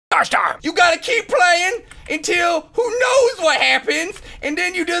First time! You gotta keep playing until who knows what happens, and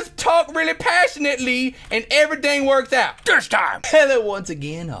then you just talk really passionately, and everything works out. This time! Hello once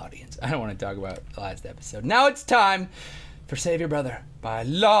again, audience. I don't want to talk about the last episode. Now it's time for Save Your Brother by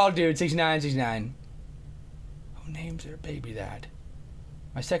LawDude6969. Who names their baby that?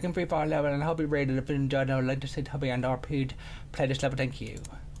 My second Free Fire level, and I hope you rated it. If you enjoyed, I would like to say hubby and RP to play this level. Thank you.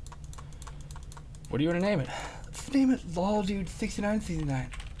 What do you want to name it? Let's name it LawDude6969.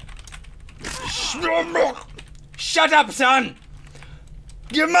 Shut up, son!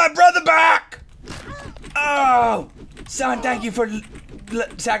 Give my brother back! Oh! Son, thank you for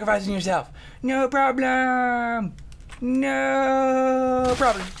sacrificing yourself. No problem! No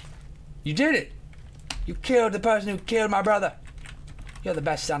problem. You did it! You killed the person who killed my brother. You're the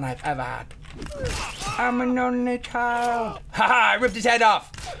best son I've ever had. I'm an only child. Haha, I ripped his head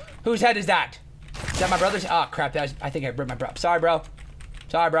off. Whose head is that? Is that my brother's? Oh, crap. I think I ripped my brother. Sorry, bro.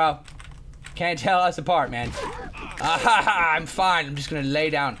 Sorry, bro. Can't tell us apart, man. I'm fine. I'm just going to lay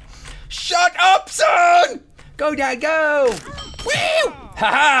down. Shut up, son! Go, Dad, go! Woo!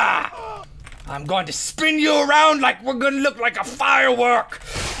 Haha! I'm going to spin you around like we're going to look like a firework.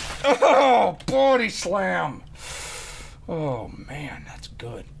 Oh, body slam. Oh, man, that's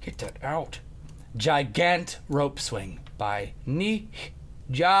good. Get that out. Gigant Rope Swing by Ni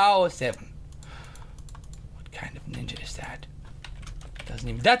Jiao 7. What kind of ninja is that? Doesn't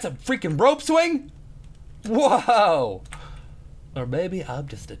even... That's a freaking rope swing? Whoa! Or maybe I'm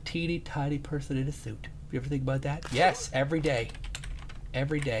just a teeny tiny person in a suit. You ever think about that? Yes, every day.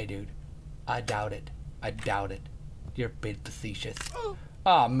 Every day, dude. I doubt it. I doubt it. You're a bit facetious.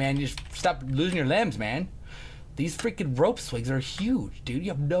 Oh, man, you just stop losing your limbs, man. These freaking rope swings are huge, dude.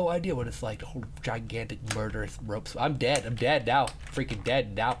 You have no idea what it's like to hold gigantic murderous rope swing. I'm dead. I'm dead now. Freaking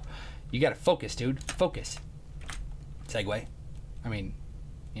dead now. You gotta focus, dude. Focus. Segway. I mean,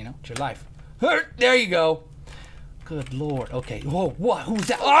 you know, it's your life. There you go. Good lord. Okay. Whoa, what? Who's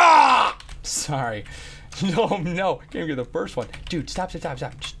that? Ah! Sorry. No. Can't get the first one. Dude, stop. There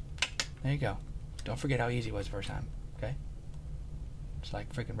you go. Don't forget how easy it was the first time, okay? It's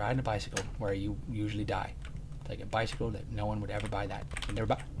like freaking riding a bicycle where you usually die. It's like a bicycle that no one would ever buy that. You'd never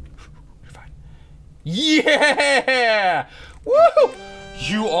buy. You're fine. Yeah! Woo!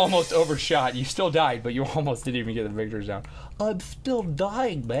 You almost overshot. You still died, but you almost didn't even get the victory down. I'm still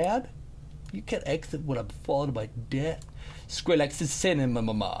dying, man. You can't exit when I'm falling to my death. Skrillex's cinema.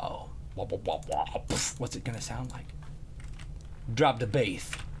 What's it gonna sound like? Drop the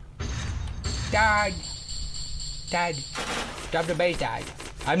bass. Dad. Drop the bass, Dad.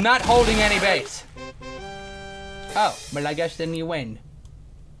 I'm not holding any bass. Oh, well, I guess then you win.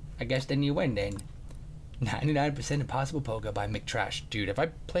 I guess then you win, then. 99% Impossible Polka by McTrash. Dude, if I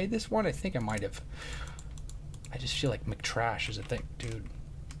played this one, I think I might have. I just feel like McTrash is a thing, dude.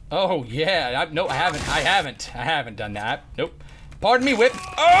 Oh, yeah. No, I haven't. I haven't done that. Nope. Pardon me, Whip.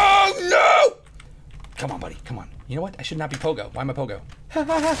 Oh, no! Come on, buddy. Come on. You know what? I should not be Pogo. Why am I Pogo?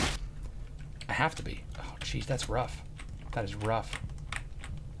 I have to be. Oh, jeez, that's rough. That is rough.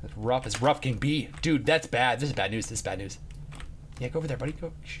 That's rough as rough can be. Dude, that's bad. This is bad news. This is bad news. Yeah, go over there, buddy.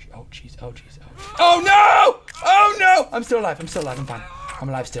 Go. Oh, jeez. Oh, jeez. Oh, no! Oh, no! I'm still alive. I'm fine. I'm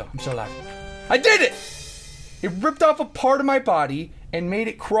alive still. I'm still alive. I did it! It ripped off a part of my body and made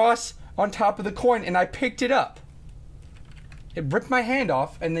it cross on top of the coin, and I picked it up. It ripped my hand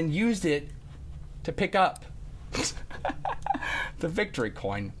off and then used it to pick up the victory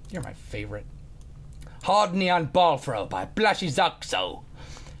coin. You're my favorite. Hard Neon Ball Throw by Blushy Zuxo.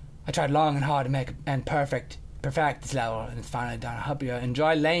 I tried long and hard to make and perfect this level, and it's finally done. I hope you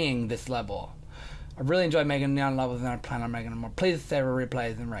enjoy laying this level. I really enjoy making neon levels, and I plan on making them more. Please save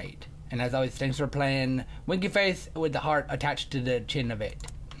replays and rate. And as always, thanks for playing Winky Face with the heart attached to the chin of it.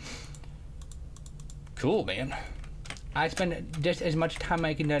 Cool, man. I spent just as much time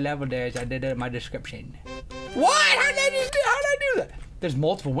making the level there as I did in my description. What? How did I do that? There's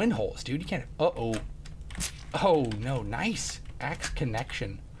multiple win holes, dude. You can't. Uh-oh. Oh, no. Nice. Axe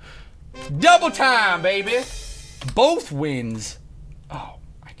connection. Double time, baby. Both wins. Oh,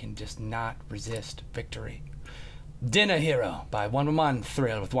 I can just not resist victory. Dinner Hero by 111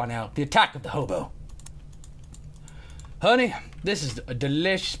 Thrill with 1 L. The Attack of the Hobo. Honey, this is a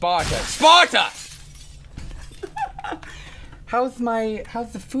delish Sparta. Sparta! How's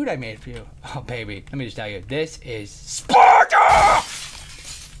the food I made for you? Oh, baby, let me just tell you, this is Sparta!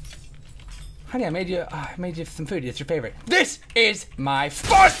 Honey, I made you some food. It's your favorite. This is my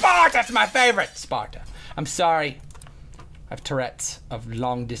Sparta! That's my favorite! Sparta. I'm sorry. I have Tourette's of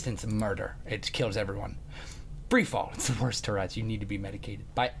long-distance murder. It kills everyone. Free Fall. It's the worst Tourette's. You need to be medicated.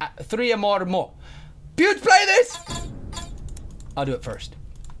 By 3 more. Butte, play this! I'll do it first.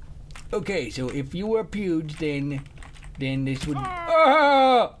 Okay, so if you were Puge, then this would...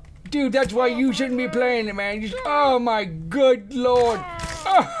 Oh! Dude, that's why you shouldn't be playing it, man. Just, oh my good lord.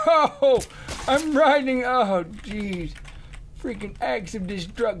 Oh! I'm riding... Oh, jeez. Freaking acts of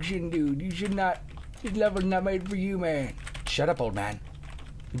destruction, dude. You should not... This level's not made for you, man. Shut up, old man.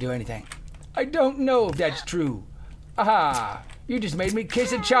 You do anything. I don't know if that's true. Aha! You just made me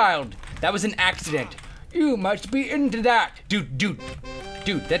kiss a child. That was an accident. You must be into that. Dude,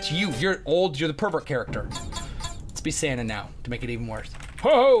 that's you. You're old. You're the pervert character. Let's be Santa now to make it even worse.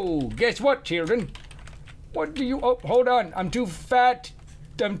 Ho! Guess what, children? What do you... Oh, hold on. I'm too fat.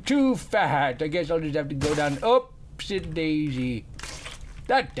 I guess I'll just have to go down. Oopsie daisy.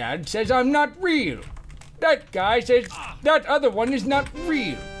 That dad says I'm not real. That guy says that other one is not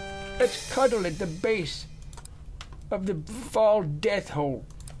real. Let's cuddle at the base of the fall death hole.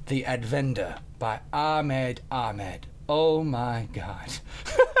 The Advenda by Ahmed Ahmed. Oh my god.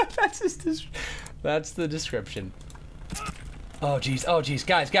 That's the description. Oh jeez.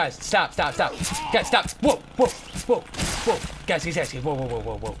 Guys, stop. Guys, stop. Whoa. Guys, whoa.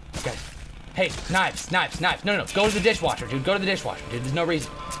 Guys. Hey, knives. No. Go to the dishwasher, dude. There's no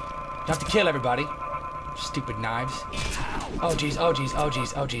reason. You have to kill everybody. Stupid knives. Oh jeez,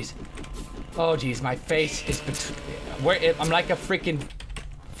 my face is I'm like a freaking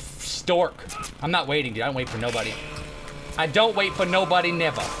stork. I'm not waiting, dude. I don't wait for nobody.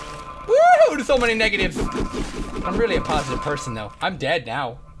 Never. Woo! There's so many negatives. I'm really a positive person, though. I'm dead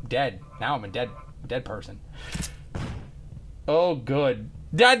now. Now I'm a dead person. Oh, good.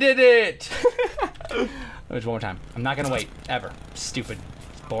 I did it! There's one more time. I'm not gonna wait, ever. Stupid.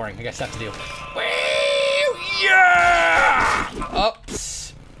 It's boring. I got stuff to do. Yeah!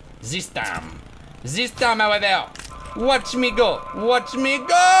 Oops. This time, however. Watch me go.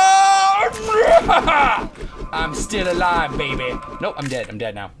 I'm still alive, baby. Nope, I'm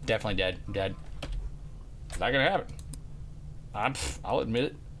dead now. Definitely dead. I'm dead. It's not gonna happen. I'll admit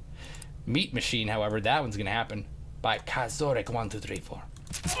it. Meat Machine, however, that one's gonna happen. By Kazorek1234.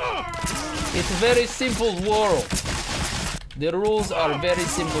 It's a very simple world. The rules are very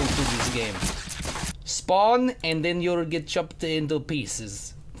simple to this game. Spawn, and then you'll get chopped into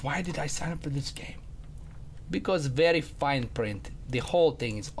pieces. Why did I sign up for this game? Because very fine print. The whole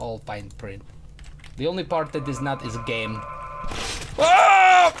thing is all fine print. The only part that is not is a game.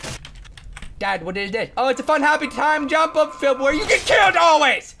 Oh! Dad, what is this? Oh, it's a fun, happy time jump up film where you get killed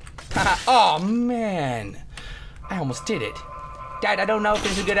always! Oh, man. I almost did it. Dad, I don't know if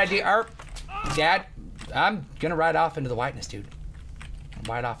this is a good idea. Dad, I'm gonna ride off into the whiteness, dude. I'm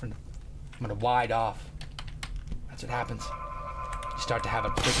gonna wide off. That's what happens. You start to have a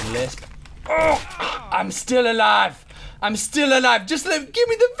freaking lisp. Oh, I'm still alive. Just give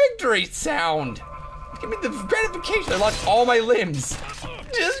me the victory sound. Give me the gratification. I lost all my limbs.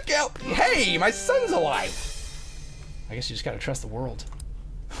 Just go. Hey, my son's alive. I guess you just gotta trust the world.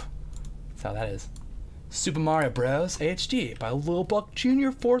 That's how that is. Super Mario Bros. HD by Lil Buck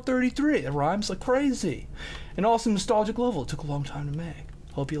Jr. 433. It rhymes like crazy. An awesome nostalgic level. It took a long time to make.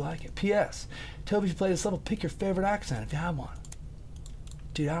 Hope you like it. P.S. Toby, if you play this level, pick your favorite accent if you have one.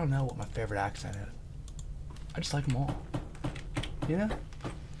 Dude, I don't know what my favorite accent is. I just like them all. You know? I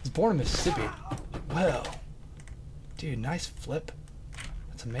was born in Mississippi. Well. Dude, nice flip.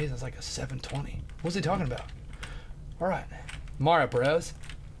 That's amazing. It's like a 720. What's he talking about? Alright. Mario Bros.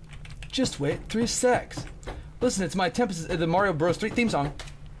 Just wait 3 secs. Listen, it's my Tempest, the Mario Bros. 3 theme song.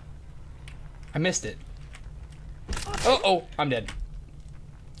 I missed it. Oh, I'm dead.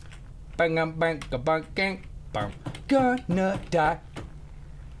 Bang, bang, bang, bang, bang. Gonna die.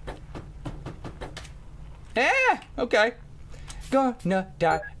 Okay. Gonna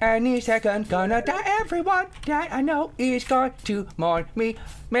die any second. Gonna die. Everyone that I know is going to mourn me.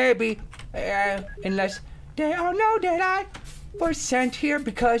 Maybe, unless they all know that I was sent here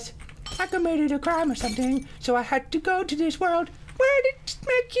because I committed a crime or something, so I had to go to this world where it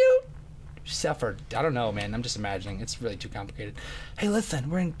make you suffer. I don't know, man. I'm just imagining. It's really too complicated. Hey, listen,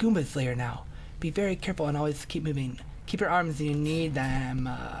 we're in Goomba Slayer now. Be very careful and always keep moving. Keep your arms if you need them.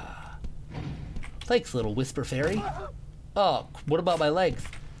 Thanks, little whisper fairy. Oh, what about my legs?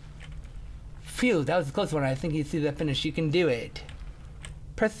 Phew, that was a close one. I think you see that finish. You can do it.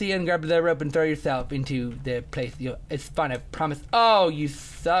 Press the end, grab the rope, and throw yourself into the place. It's fun, I promise. Oh, you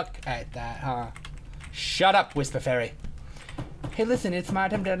suck at that, huh? Shut up, Whisper Fairy. Hey, listen, it's my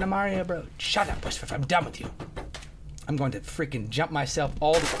attempt at a Mario Bros. Shut up, Whisper Fairy. I'm done with you. I'm going to freaking jump myself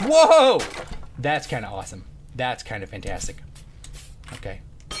all the... Whoa! That's kind of awesome. That's kind of fantastic. Okay.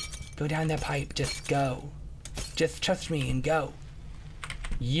 Go down that pipe. Just go. Just trust me and go.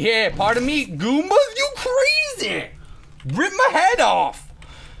 Yeah, pardon me, Goombas, you crazy! Rip my head off!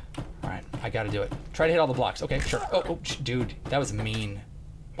 Alright, I gotta do it. Try to hit all the blocks. Okay, sure. Oh, dude, that was mean.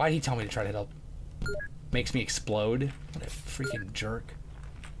 Why did he tell me to try to hit all... Makes me explode? What a freaking jerk.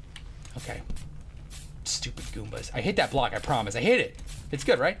 Okay. Stupid Goombas. I hit that block, I promise. I hit it. It's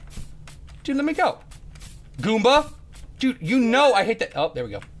good, right? Dude, let me go. Goomba? Dude, you know I hit that. Oh, there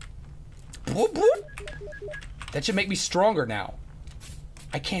we go. That should make me stronger now.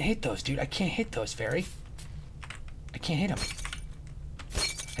 I can't hit those, dude. I can't hit those, Fairy. I can't hit them.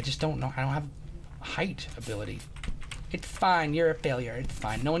 I just don't know. I don't have height ability. It's fine. You're a failure. It's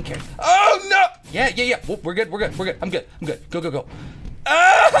fine. No one cares. Oh, no! Yeah. We're good. I'm good. Go.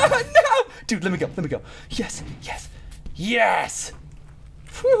 Ah, no! Dude, let me go. Yes!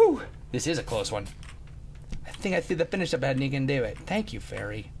 Whew! This is a close one. I think I see the finish up ahead and you can do it. Thank you,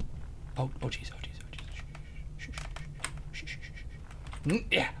 Fairy. Oh, jeez.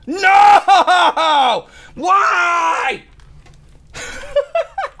 Yeah. No! Why?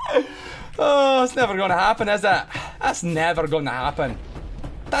 Oh, it's never gonna happen, is it? That's never gonna happen.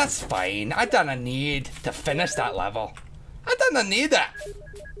 That's fine. I don't need to finish that level. I don't need it.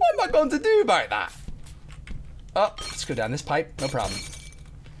 What am I going to do about that? Oh, let's go down this pipe. No problem.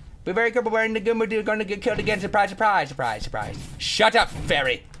 Be very careful wearing the Goomba dude. Going to get killed again. Surprise. Shut up,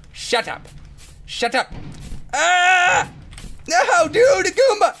 Fairy. Shut up. Ah! No, dude, the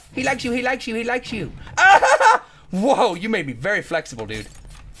Goomba. He likes you. Ah! Whoa, you made me very flexible, dude.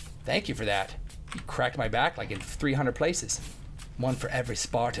 Thank you for that. You cracked my back like in 300 places. One for every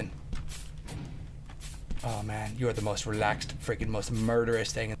Spartan. Oh man, you are the most relaxed, freaking most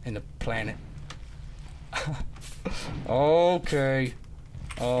murderous thing in the planet. Okay.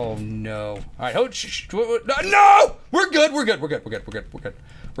 Oh no. Alright, no! We're good.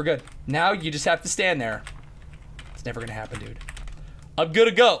 Now you just have to stand there. It's never gonna happen, dude. I'm gonna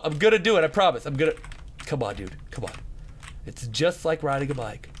go. I'm gonna do it, I promise. Come on, dude. Come on. It's just like riding a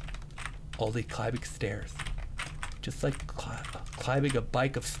bike. Only climbing stairs. Just like climbing a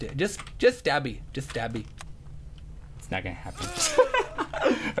bike of stairs. Just stabby. It's not gonna happen.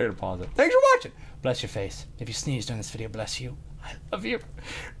 I gotta pause it. Thanks for watching. Bless your face. If you sneezed during this video, bless you. I love you.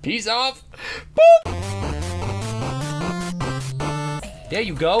 Peace off. Boop. There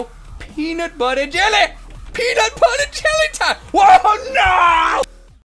you go. Peanut butter jelly time. Whoa, no!